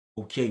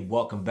Okay,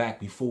 welcome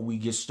back. Before we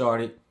get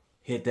started,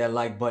 hit that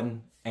like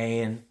button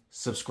and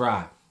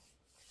subscribe.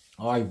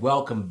 All right,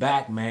 welcome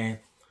back, man.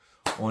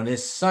 On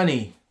this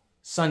sunny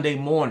Sunday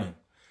morning.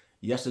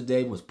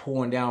 Yesterday was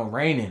pouring down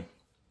raining.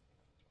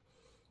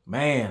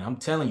 Man, I'm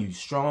telling you,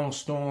 strong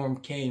storm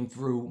came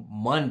through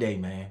Monday,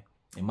 man.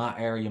 In my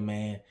area,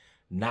 man,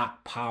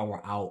 knocked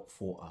power out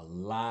for a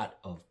lot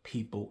of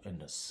people in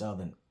the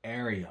southern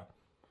area.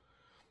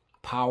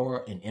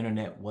 Power and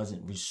internet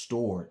wasn't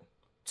restored.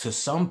 To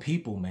some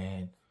people,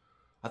 man,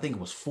 I think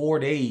it was 4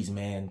 days,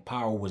 man,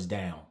 power was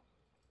down.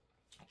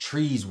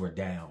 Trees were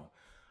down.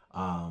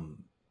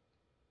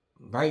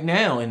 Right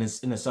now in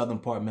the southern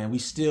part, man, we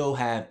still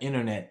have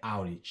internet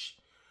outage.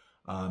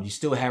 You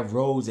still have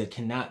roads that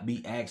cannot be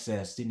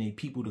accessed. You need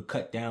people to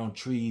cut down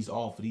trees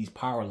off of these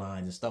power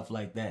lines and stuff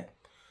like that.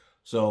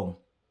 So,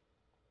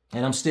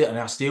 and I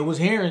still was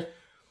hearing,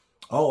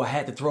 oh, I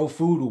had to throw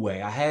food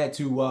away. I had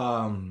to,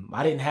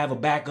 I didn't have a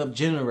backup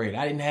generator.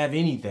 I didn't have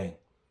anything.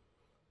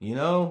 You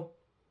know,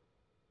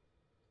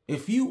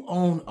 if you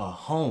own a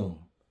home,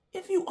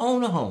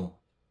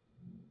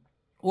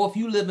 or if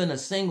you live in a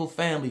single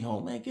family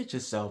home, man, get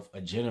yourself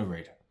a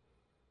generator.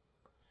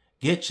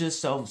 Get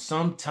yourself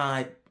some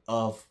type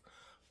of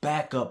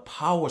backup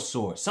power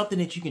source, something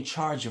that you can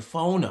charge your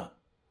phone up.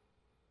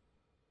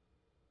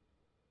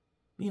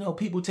 You know,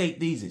 people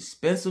take these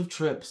expensive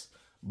trips,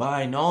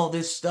 buying all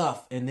this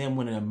stuff, and then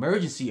when an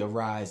emergency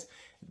arises,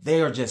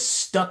 they are just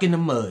stuck in the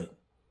mud,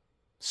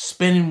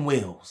 spinning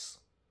wheels.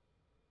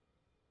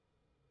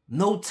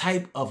 No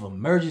type of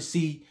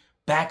emergency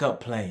backup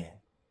plan.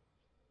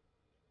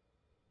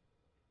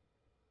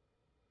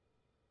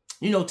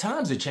 You know,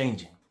 times are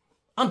changing.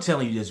 I'm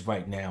telling you this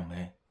right now,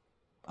 man.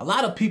 A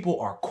lot of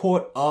people are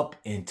caught up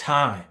in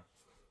time.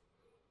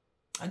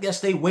 I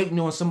guess they waiting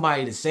on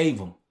somebody to save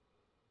them.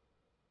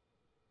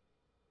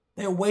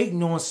 They're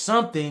waiting on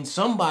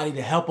somebody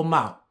to help them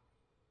out.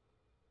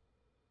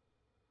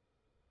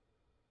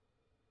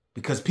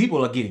 Because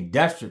people are getting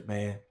desperate,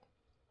 man.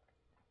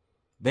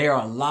 There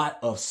are a lot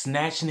of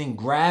snatching and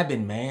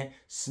grabbing, man.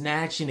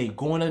 Snatching, they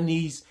going in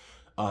these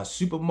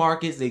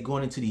supermarkets. They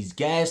going into these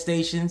gas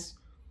stations.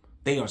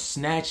 They are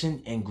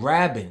snatching and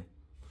grabbing.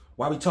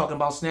 Why are we talking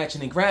about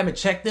snatching and grabbing?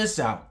 Check this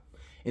out.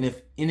 And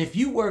if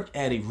you work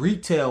at a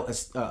retail,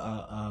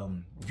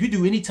 if you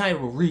do any type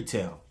of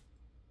retail,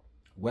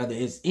 whether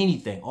it's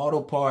anything,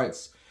 auto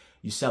parts,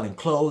 you're selling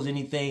clothes,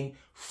 anything,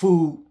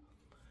 food,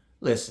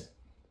 listen,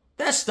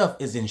 that stuff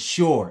is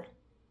insured.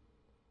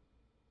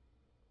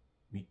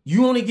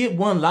 You only get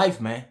one life,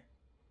 man.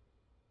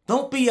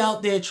 Don't be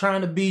out there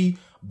trying to be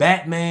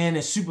Batman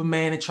and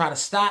Superman and try to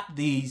stop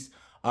these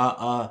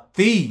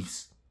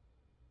thieves.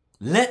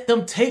 Let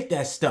them take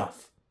that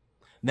stuff.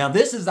 Now,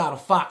 this is out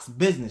of Fox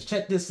Business.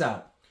 Check this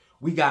out.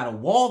 We got a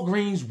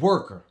Walgreens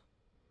worker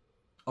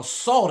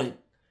assaulted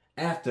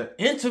after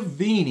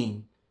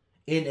intervening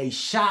in a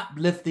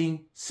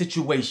shoplifting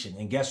situation.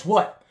 And guess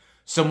what?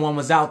 Someone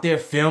was out there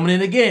filming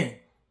it again.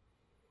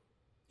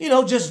 You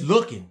know, just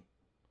looking.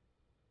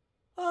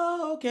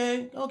 Oh,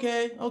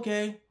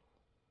 okay.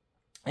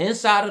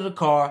 Inside of the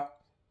car,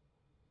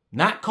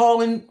 not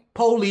calling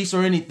police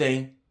or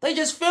anything. They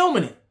just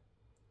filming it.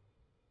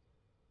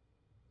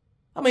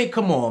 I mean,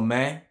 come on,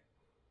 man.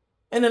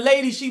 And the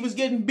lady, she was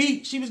getting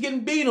beat. She was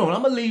getting beat on.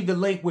 I'm going to leave the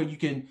link where you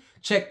can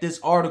check this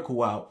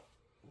article out.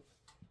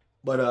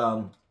 But,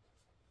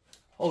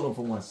 hold on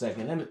for 1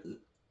 second.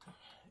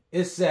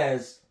 It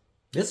says,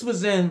 this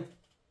was in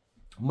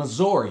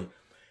Missouri.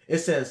 It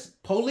says,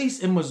 police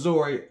in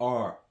Missouri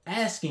are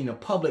asking the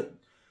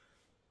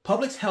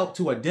public's help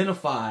to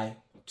identify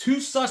 2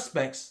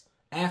 suspects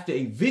after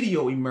a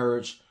video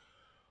emerged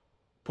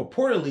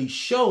purportedly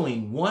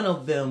showing one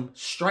of them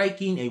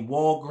striking a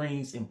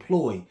Walgreens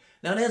employee.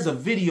 Now, there's a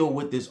video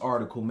with this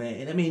article,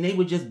 man. And I mean,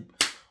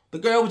 the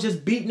girl was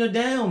just beating her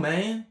down,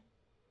 man.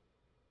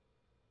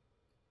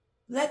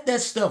 Let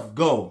that stuff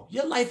go.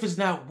 Your life is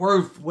not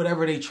worth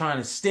whatever they trying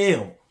to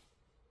steal.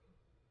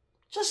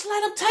 Just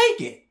let them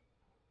take it.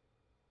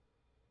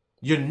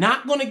 You're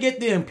not going to get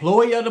the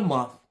employee of the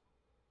month.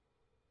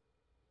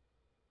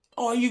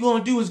 All you're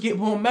going to do is get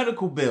more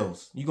medical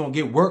bills. You're going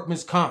to get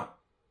workman's comp.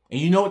 And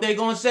you know what they're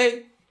going to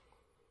say?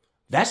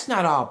 That's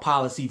not our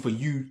policy for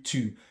you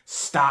to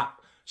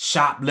stop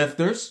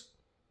shoplifters.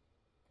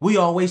 We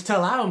always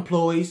tell our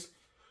employees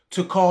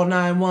to call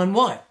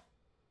 911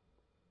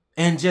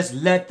 and just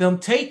let them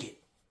take it.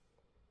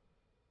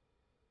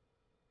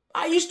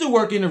 I used to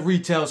work in the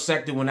retail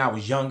sector when I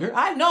was younger.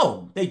 I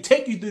know. They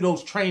take you through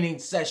those training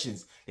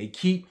sessions. They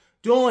keep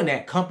doing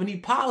that, company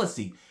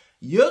policy.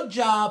 Your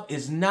job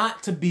is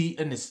not to be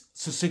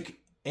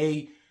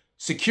a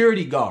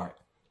security guard.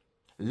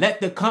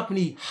 Let the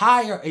company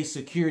hire a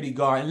security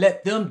guard and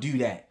let them do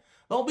that.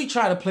 Don't be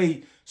trying to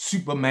play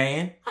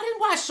Superman. I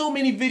didn't watch so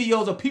many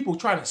videos of people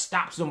trying to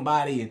stop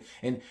somebody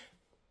and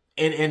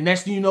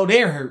next thing you know,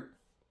 they're hurt.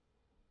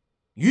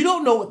 You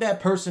don't know what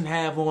that person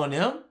have on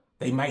them.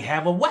 They might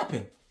have a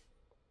weapon,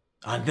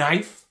 a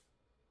knife,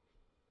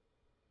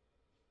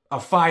 a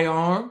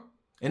firearm,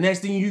 and next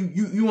thing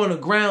you on the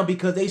ground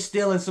because they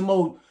stealing some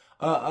old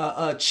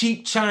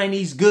cheap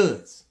Chinese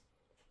goods.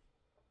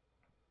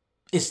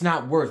 It's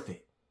not worth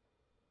it.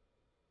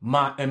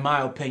 In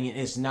my opinion,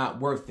 it's not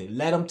worth it.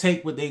 Let them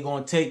take what they're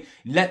going to take.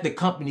 Let the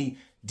company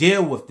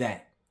deal with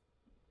that.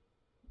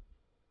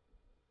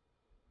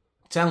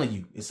 I'm telling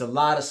you, it's a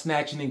lot of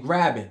snatching and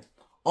grabbing.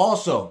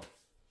 Also,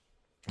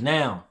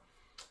 now,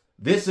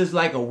 this is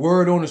like a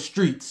word on the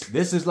streets.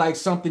 This is like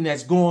something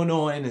that's going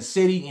on in the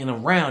city and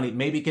around it.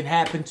 Maybe it can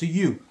happen to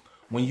you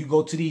when you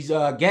go to these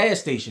gas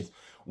stations.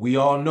 We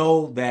all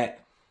know that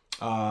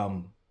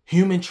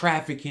human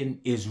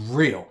trafficking is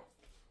real.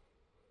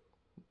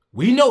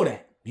 We know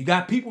that. You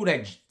got people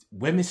that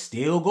women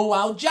still go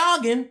out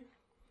jogging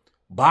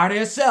by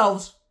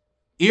themselves,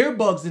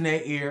 earbuds in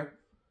their ear.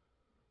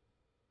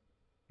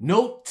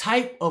 No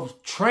type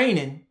of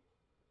training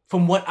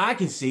from what I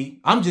can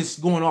see. I'm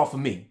just going off of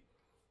me.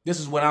 This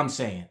is what I'm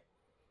saying.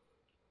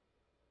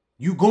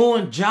 You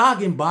going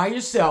jogging by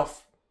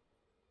yourself.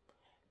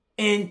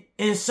 And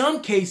in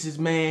some cases,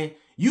 man,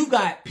 you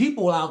got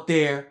people out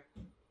there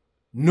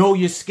know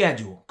your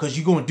schedule because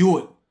you're going to do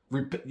it.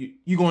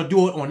 You're going to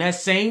do it on that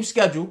same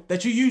schedule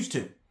that you used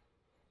to.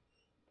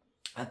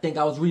 I think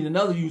I was reading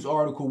another news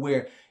article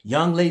where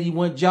young lady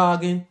went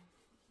jogging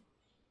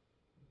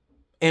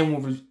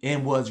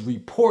and was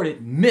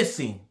reported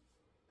missing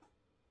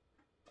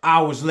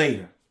hours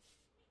later.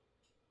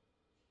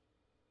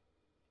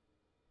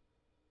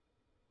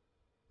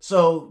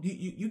 So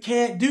you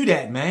can't do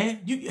that, man.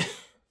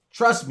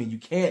 Trust me, you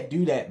can't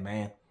do that,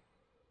 man.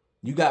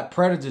 You got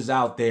predators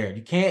out there.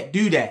 You can't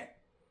do that.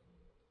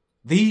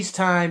 These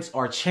times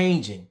are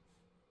changing.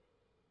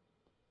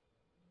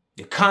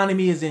 The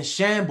economy is in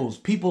shambles.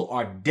 People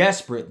are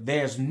desperate.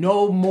 There's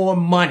no more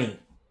money.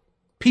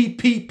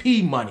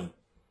 PPP money.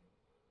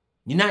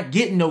 You're not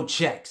getting no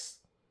checks.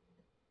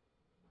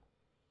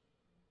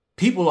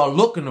 People are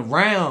looking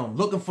around,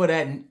 looking for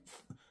that.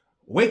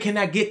 Where can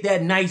I get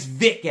that nice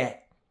Vic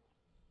at?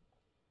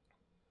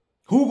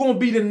 Who gonna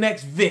be the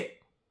next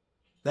Vic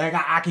that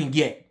I can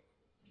get?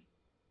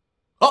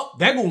 Oh,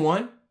 there go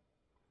one.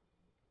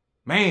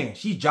 Man,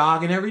 she's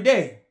jogging every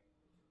day.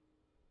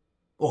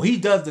 Or he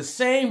does the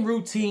same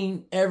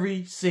routine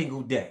every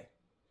single day.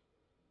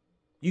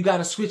 You got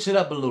to switch it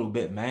up a little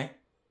bit, man.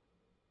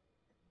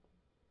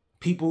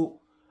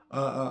 People,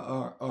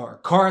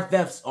 car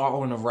thefts are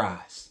on the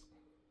rise.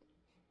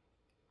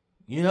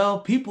 You know,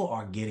 people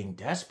are getting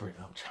desperate.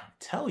 I'm trying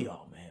to tell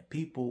y'all, man.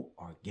 People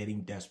are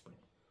getting desperate.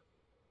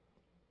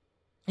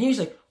 And you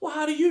say, well,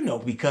 how do you know?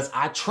 Because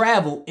I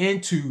travel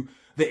into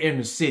the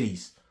inner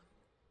cities.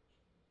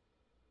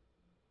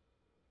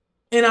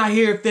 And I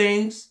hear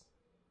things,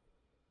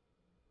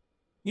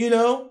 you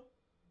know,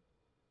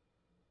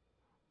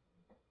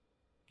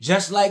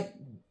 just like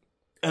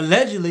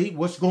allegedly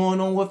what's going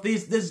on with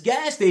this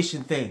gas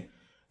station thing.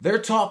 They're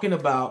talking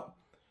about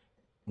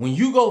when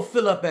you go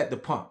fill up at the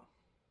pump,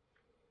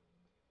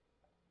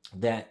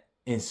 that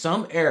in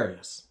some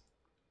areas,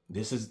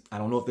 I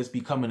don't know if this is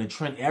becoming a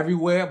trend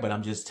everywhere, but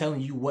I'm just telling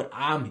you what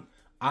I'm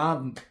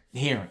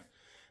hearing,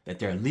 that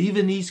they're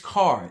leaving these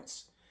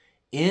cards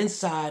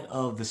inside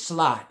of the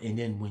slot, and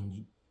then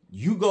when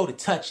you go to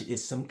touch it,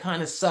 it's some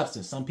kind of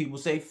substance. Some people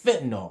say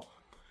fentanyl,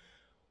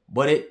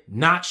 but it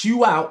knocks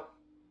you out,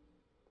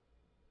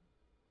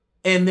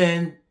 and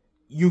then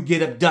you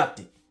get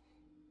abducted.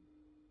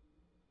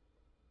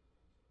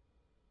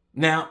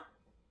 Now,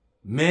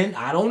 men,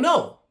 I don't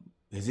know.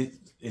 Is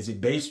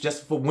it based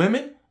just for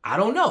women? I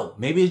don't know.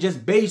 Maybe it's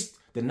just based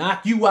to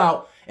knock you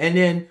out and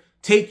then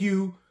take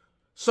you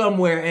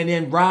somewhere and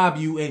then rob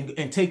you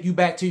and take you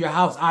back to your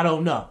house. I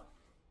don't know.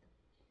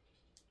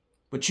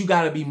 But you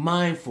got to be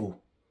mindful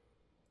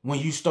when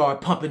you start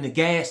pumping the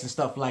gas and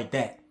stuff like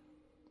that.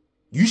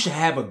 You should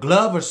have a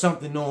glove or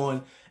something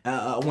on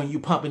when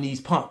you're pumping these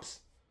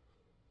pumps.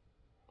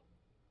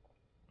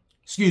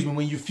 Excuse me,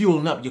 when you're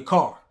fueling up your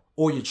car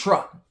or your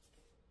truck.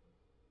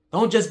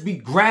 Don't just be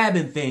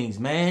grabbing things,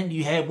 man.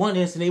 You had one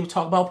incident, they were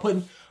talking about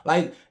putting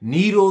like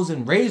needles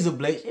and razor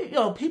blades. You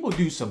know, people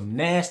do some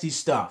nasty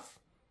stuff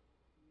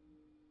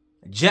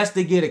just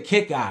to get a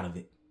kick out of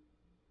it.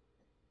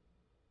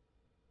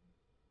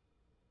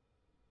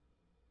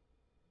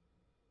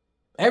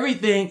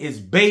 Everything is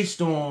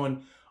based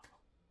on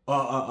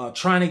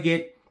trying to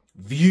get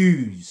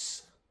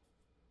views.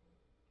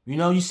 You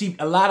know, you see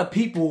a lot of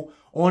people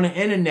on the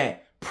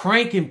internet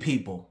pranking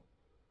people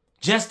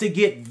just to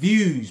get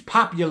views,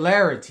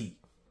 popularity.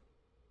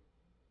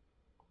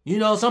 You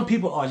know, some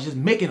people are just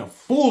making a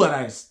fool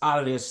out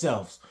of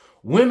themselves.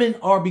 Women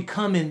are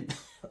becoming,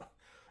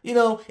 you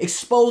know,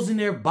 exposing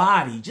their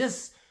body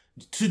just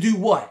to do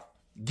what?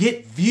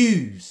 Get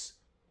views.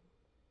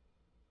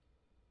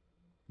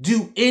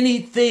 Do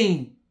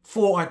anything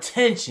for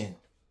attention.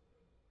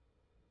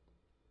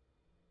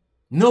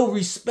 No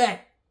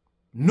respect.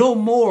 No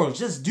morals.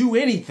 Just do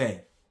anything.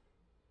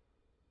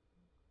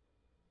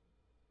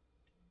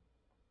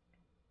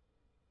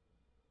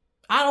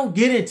 I don't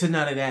get into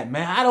none of that,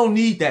 man. I don't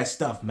need that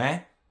stuff,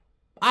 man.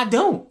 I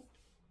don't.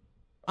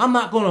 I'm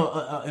not going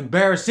to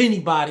embarrass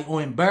anybody or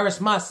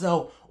embarrass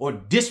myself or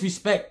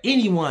disrespect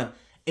anyone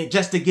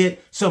just to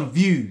get some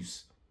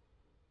views.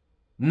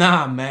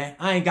 Nah, man,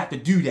 I ain't got to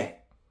do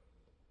that.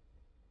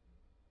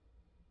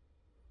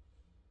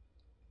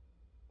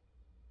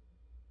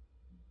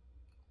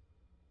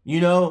 You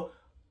know,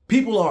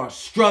 people are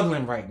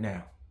struggling right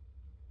now.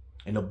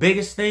 And the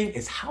biggest thing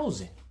is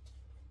housing.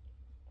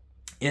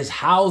 Is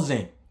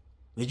housing.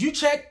 Did you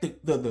check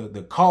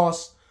the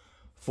cost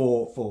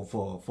for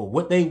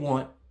what they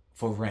want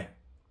for rent?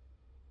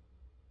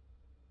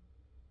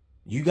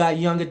 You got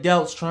young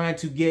adults trying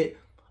to get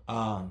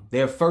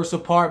their first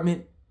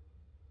apartment.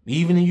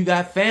 Even you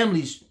got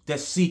families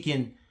that's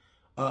seeking,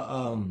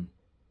 they're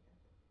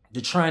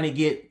trying to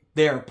get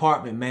their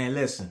apartment. Man,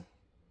 listen.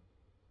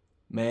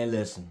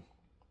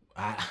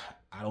 I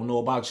don't know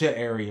about your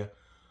area,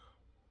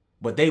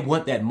 but they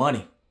want that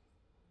money.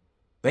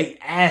 They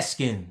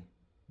asking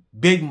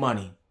big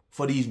money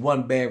for these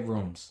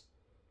 1-bedrooms.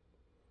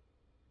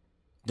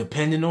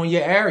 Depending on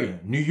your area.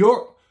 New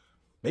York,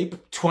 maybe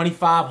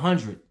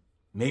 $2,500.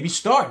 Maybe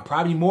starting,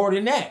 probably more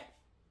than that.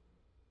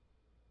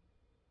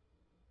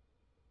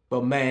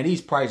 But man,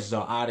 these prices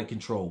are out of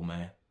control,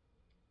 man.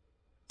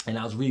 And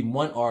I was reading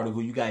one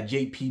article, you got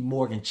JP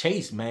Morgan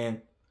Chase,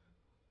 man,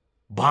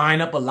 buying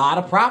up a lot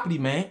of property,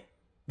 man.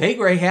 They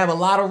already have a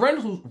lot of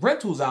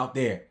rentals out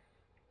there.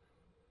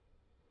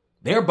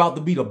 They're about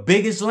to be the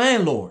biggest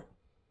landlord.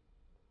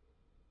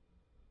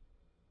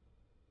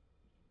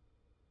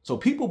 So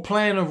people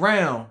playing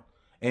around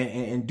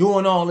and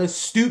doing all this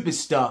stupid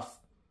stuff,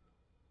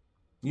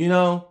 you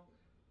know,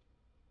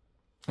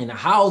 and the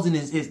housing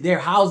their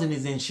housing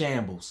is in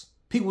shambles.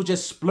 People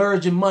just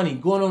splurging money,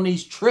 going on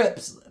these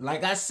trips,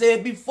 like I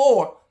said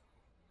before,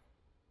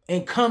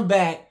 and come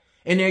back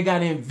and they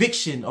got an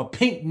eviction or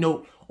pink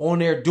note on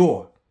their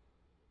door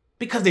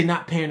because they're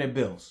not paying their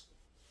bills.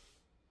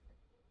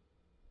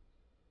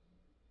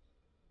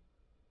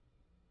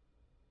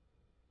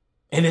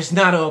 And it's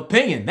not an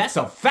opinion. That's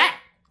a fact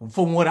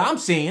from what I'm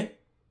seeing.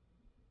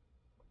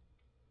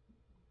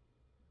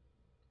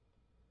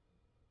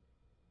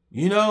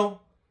 You know,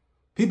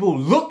 people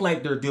look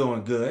like they're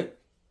doing good,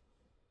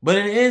 but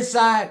in the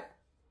inside,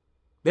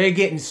 they're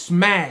getting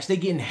smashed. They're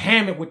getting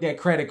hammered with that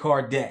credit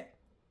card debt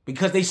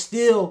because they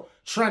still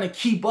trying to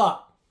keep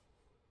up.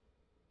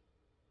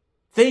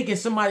 Thinking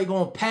somebody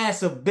going to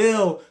pass a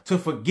bill to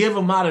forgive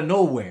them out of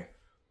nowhere.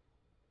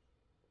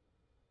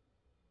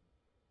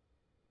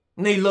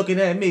 And they looking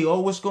at me, oh,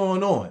 what's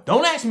going on?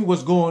 Don't ask me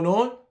what's going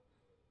on.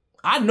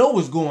 I know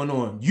what's going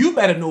on. You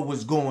better know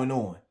what's going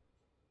on.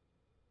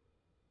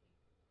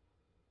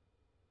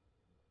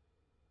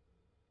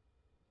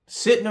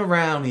 Sitting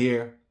around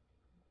here,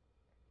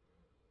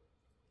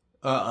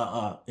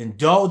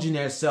 indulging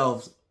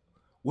themselves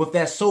with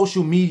that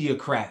social media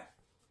crap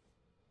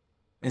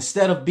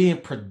instead of being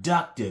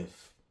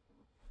productive.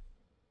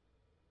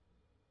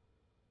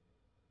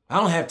 I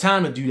don't have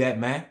time to do that,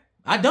 man.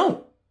 I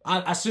don't.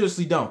 I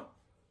seriously don't.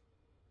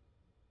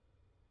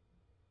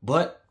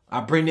 But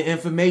I bring the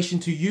information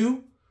to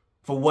you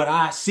for what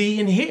I see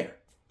and hear.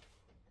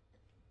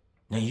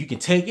 Now you can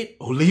take it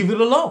or leave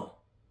it alone.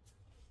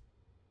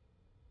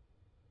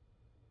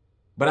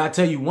 But I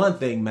tell you one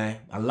thing, man.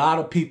 A lot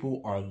of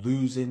people are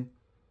losing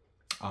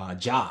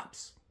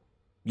jobs.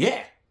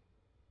 Yeah.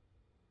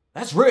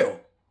 That's real.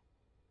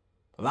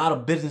 A lot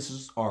of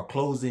businesses are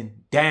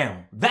closing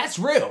down. That's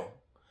real.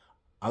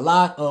 A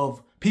lot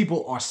of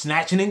people are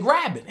snatching and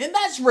grabbing. And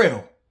that's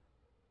real.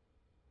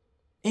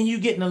 And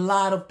you're getting a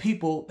lot of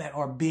people that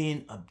are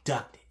being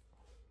abducted.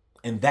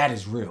 And that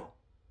is real.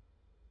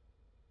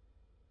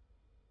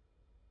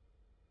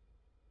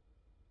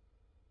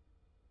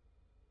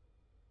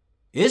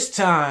 It's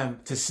time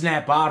to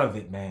snap out of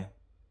it, man.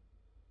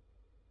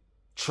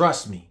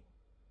 Trust me.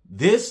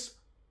 This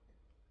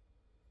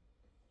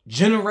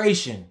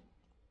generation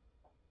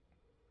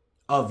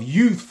of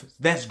youth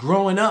that's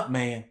growing up,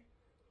 man,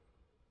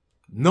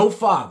 no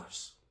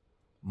fathers,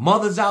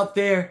 mothers out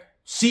there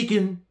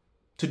seeking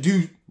to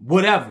do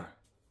whatever,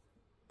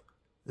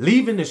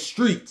 leaving the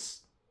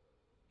streets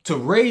to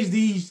raise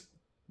these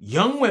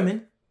young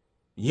women,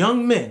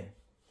 young men,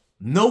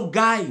 no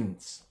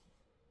guidance.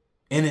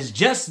 And it's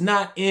just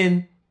not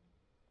in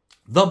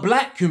the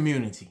black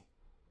community.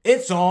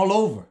 It's all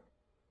over.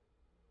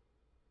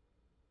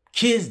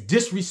 Kids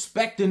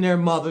disrespecting their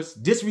mothers,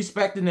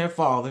 disrespecting their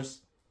fathers.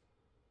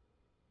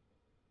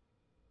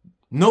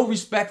 No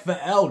respect for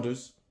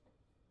elders.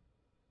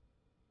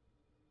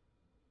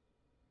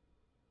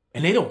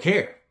 And they don't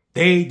care.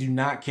 They do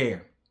not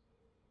care.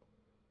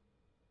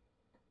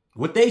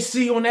 What they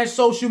see on that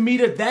social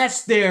media,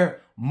 that's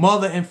their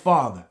mother and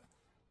father.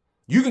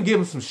 You can give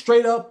them some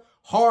straight up,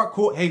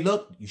 hardcore, hey,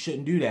 look, you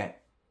shouldn't do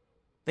that.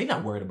 They're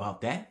not worried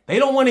about that. They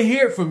don't want to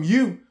hear it from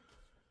you.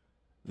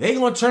 They're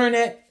going to turn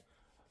that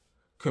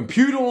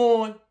computer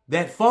on,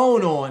 that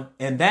phone on,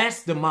 and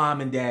that's the mom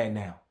and dad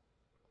now.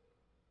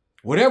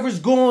 Whatever's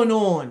going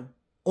on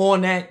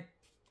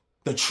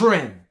the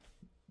trend,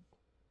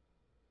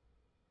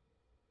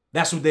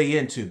 that's what they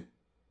into.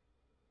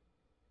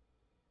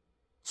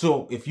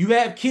 So if you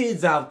have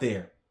kids out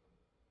there,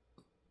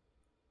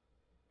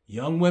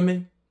 young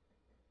women,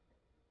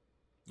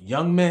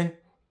 young men,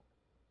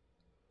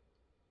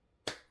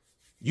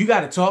 you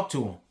got to talk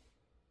to them.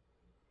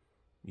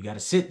 You got to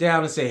sit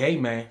down and say, hey,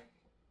 man,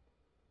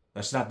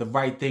 that's not the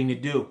right thing to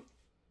do.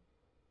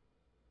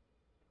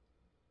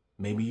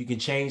 Maybe you can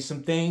change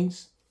some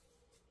things.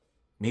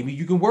 Maybe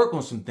you can work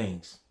on some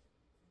things.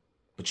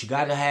 But you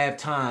got to have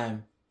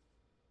time.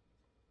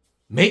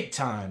 Make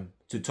time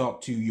to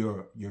talk to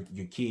your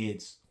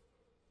kids.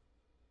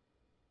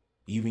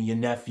 Even your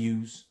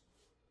nephews.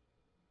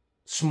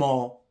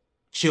 Small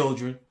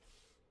children.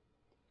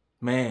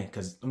 Man,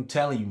 because I'm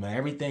telling you, man,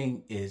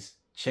 everything is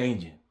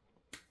changing.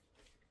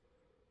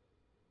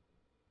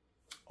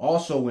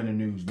 Also in the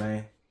news,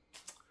 man,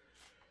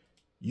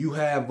 you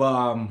have,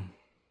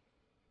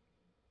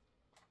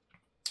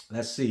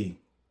 let's see,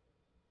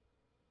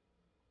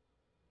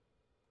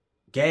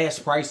 gas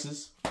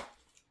prices.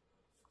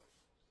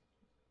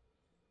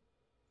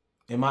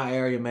 In my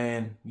area,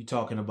 man, you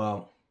talking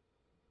about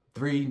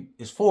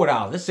it's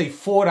 $4. Let's say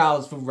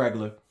 $4 for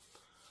regular,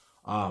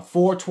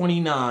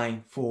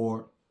 $4.29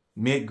 for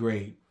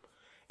mid-grade,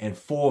 and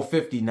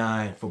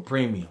 $4.59 for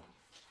premium.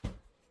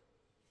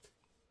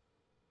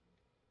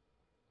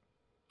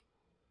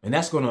 And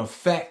that's going to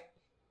affect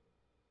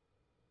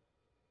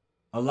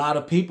a lot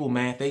of people,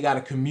 man. They got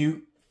to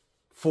commute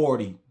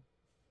 40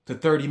 to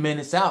 30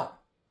 minutes out.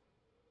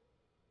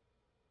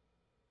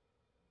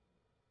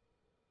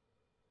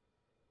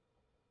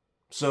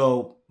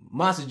 So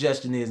my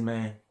suggestion is,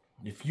 man,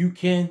 if you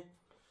can,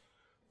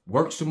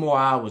 work some more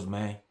hours,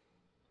 man.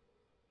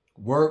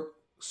 Work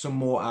some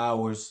more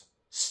hours.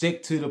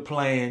 Stick to the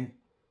plan.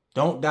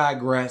 Don't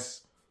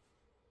digress.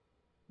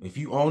 If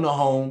you own a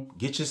home,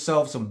 get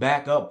yourself some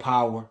backup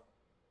power.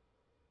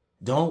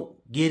 Don't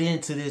get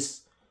into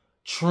this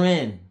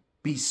trend.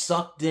 Be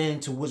sucked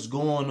into what's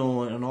going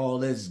on and all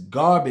this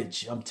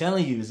garbage. I'm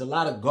telling you, there's a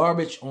lot of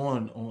garbage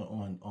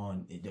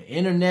on the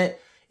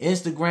internet,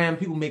 Instagram,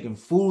 people making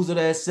fools of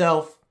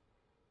themselves.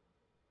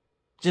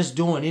 Just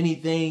doing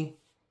anything.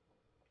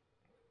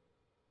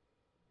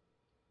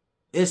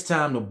 It's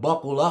time to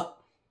buckle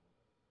up.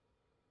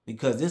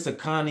 Because this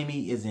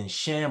economy is in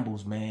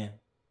shambles, man.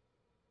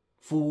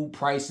 Food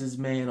prices,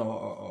 man,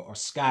 are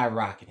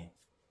skyrocketing.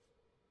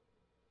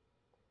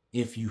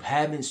 If you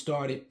haven't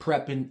started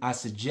prepping, I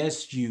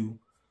suggest you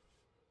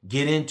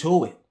get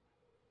into it.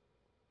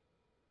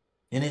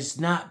 And it's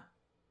not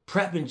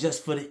prepping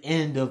just for the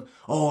end of,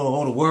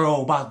 oh, the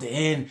world about to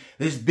end,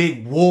 this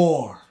big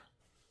war.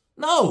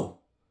 No.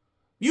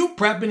 You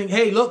prepping,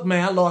 hey, look,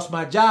 man, I lost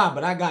my job,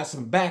 but I got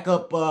some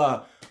backup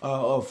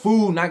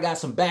food and I got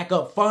some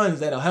backup funds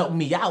that'll help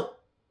me out.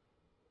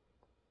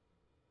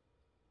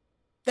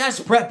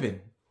 That's prepping.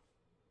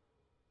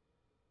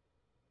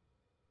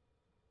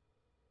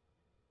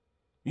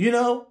 You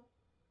know,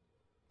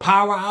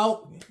 power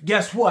out.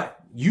 Guess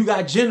what? You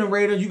got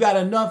generator. You got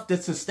enough to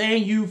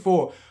sustain you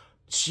for,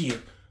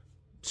 shit,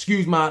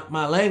 excuse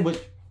my language,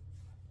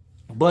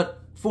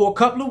 but for a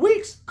couple of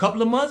weeks,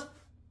 couple of months,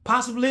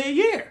 possibly a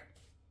year.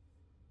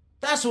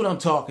 That's what I'm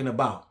talking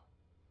about.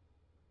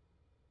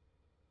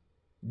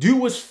 Do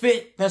what's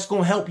fit. That's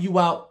going to help you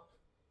out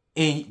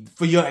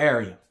for your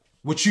area,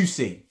 what you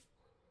see.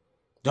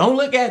 Don't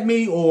look at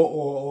me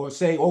or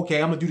say,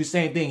 okay, I'm going to do the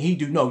same thing he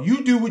do. No,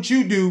 you do what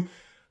you do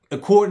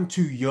according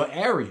to your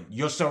area,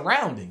 your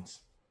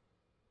surroundings.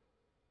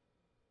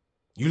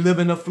 You live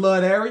in a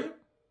flood area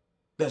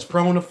that's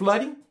prone to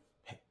flooding.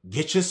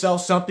 Get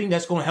yourself something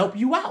that's going to help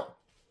you out.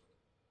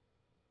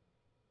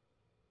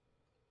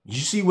 You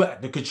see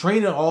what the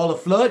Katrina, all the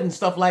flood and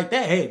stuff like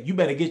that. Hey, you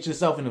better get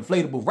yourself an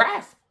inflatable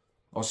raft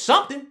or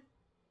something.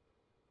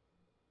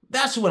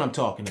 That's what I'm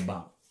talking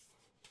about.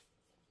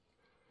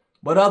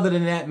 But other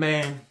than that,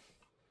 man,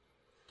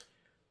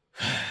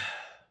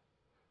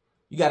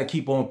 you got to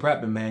keep on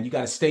prepping, man. You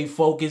got to stay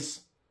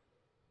focused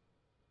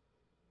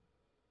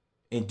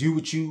and do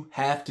what you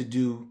have to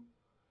do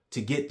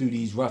to get through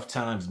these rough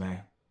times,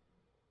 man.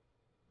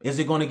 Is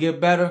it going to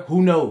get better?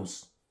 Who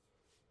knows?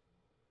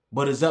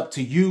 But it's up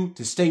to you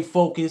to stay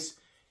focused,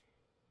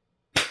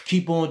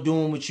 keep on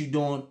doing what you're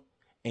doing,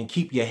 and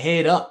keep your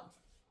head up,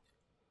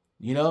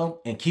 you know,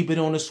 and keep it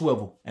on the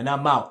swivel. And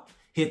I'm out.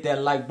 Hit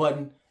that like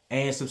button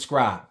and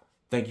subscribe.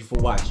 Thank you for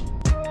watching.